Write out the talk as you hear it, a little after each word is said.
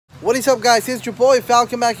What is up, guys? It's your boy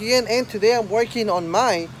Falcon back again, and today I'm working on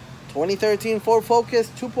my 2013 Ford Focus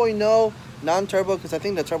 2.0 non-turbo, because I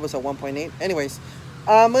think the turbo's at 1.8. Anyways,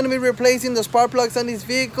 I'm going to be replacing the spark plugs on this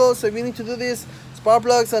vehicle. So if you need to do this, spark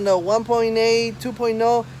plugs on the 1.8,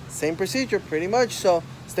 2.0, same procedure pretty much. So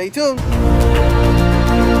stay tuned. Here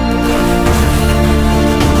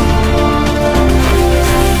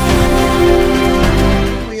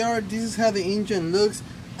we are. This is how the engine looks.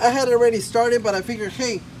 I had already started, but I figured,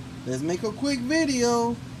 hey, let's make a quick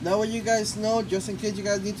video. That way you guys know, just in case you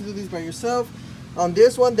guys need to do this by yourself. On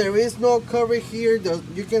this one, there is no cover here.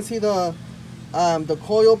 You can see the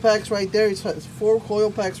coil packs right there. It's 4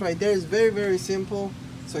 coil packs right there. It's very simple.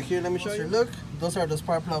 So here, let me show you. Look, those are the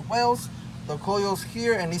spark plug wells, the coils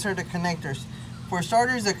here, and these are the connectors. For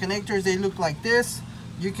starters, the connectors, they look like this.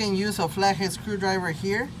 You can use a flathead screwdriver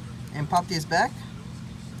here and pop this back.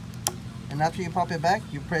 And after you pop it back,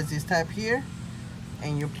 you press this tab here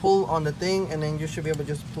and you pull on the thing, and then you should be able to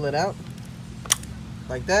just pull it out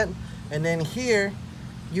like that. And then here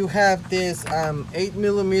you have this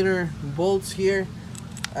 8mm bolts here.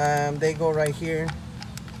 They go right here.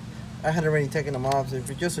 I had already taken them off, so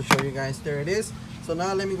just to show you guys, there it is. So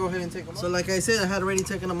now let me go ahead and take them off. So like I said, I had already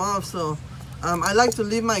taken them off. So I like to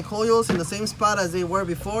leave my coils in the same spot as they were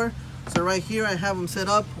before. So right here I have them set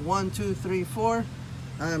up 1, 2, 3, 4,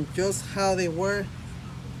 just how they were.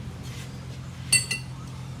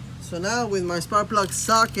 So now with my spark plug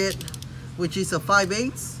socket, which is a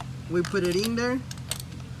 5/8, we put it in there,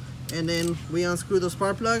 and then we unscrew the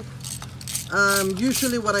spark plug.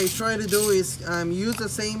 Usually what I try to do is use the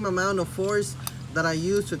same amount of force that I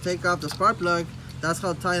use to take off the spark plug. That's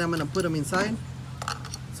how tight I'm going to put them inside.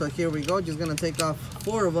 So here we go, just going to take off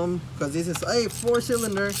 4 of them, because this is a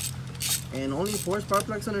 4-cylinder, and only 4 spark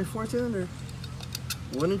plugs on a 4-cylinder.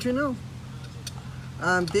 Wouldn't you know?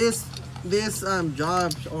 This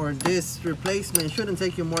job, or this replacement, shouldn't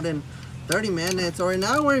take you more than 30 minutes or an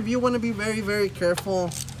hour if you want to be very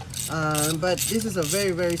careful. But this is a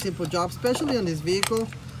very simple job, especially on this vehicle,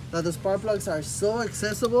 that the spark plugs are so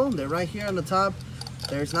accessible. They're right here on the top.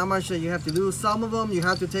 There's not much that you have to do. Some of them you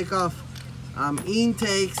have to take off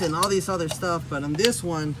intakes and all this other stuff, but on this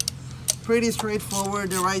one, pretty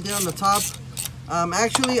straightforward. They're right there on the top.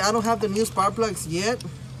 Actually, I don't have the new spark plugs yet.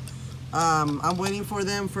 I'm waiting for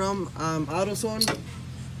them from AutoZone,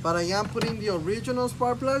 but I am putting the original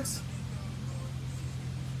spark plugs.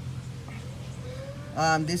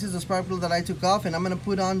 This is the spark plug that I took off, and I'm gonna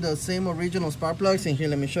put on the same original spark plugs. And here,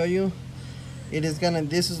 let me show you.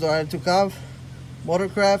 This is the I took off,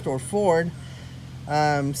 Motorcraft or Ford,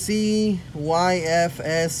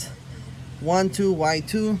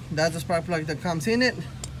 CYFS12Y2. That's the spark plug that comes in it.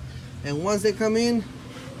 And once they come in,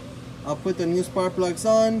 I'll put the new spark plugs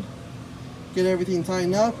on, get everything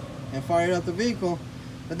tightened up, and fire up the vehicle.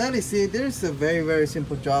 But that is it. There's a very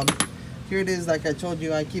simple job. Here it is. Like I told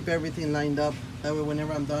you, I keep everything lined up. That way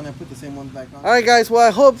whenever I'm done, I put the same ones back on. Alright guys, well,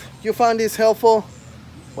 I hope you found this helpful.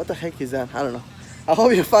 What the heck is that? I don't know. I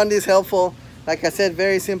hope you found this helpful. Like I said,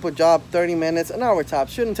 very simple job, 30 minutes, an hour top.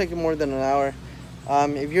 Shouldn't take you more than an hour.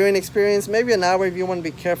 If you're inexperienced, maybe an hour if you want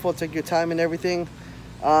to be careful, take your time and everything.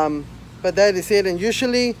 But that is it. And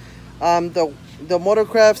usually the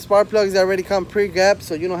Motorcraft spark plugs already come pre-gapped,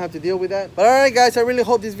 so you don't have to deal with that. But alright guys, I really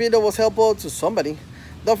hope this video was helpful to somebody.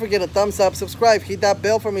 Don't forget to thumbs up, subscribe, hit that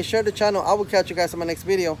bell for me, share the channel. I will catch you guys on my next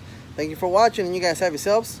video. Thank you for watching, and you guys have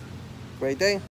yourselves a great day.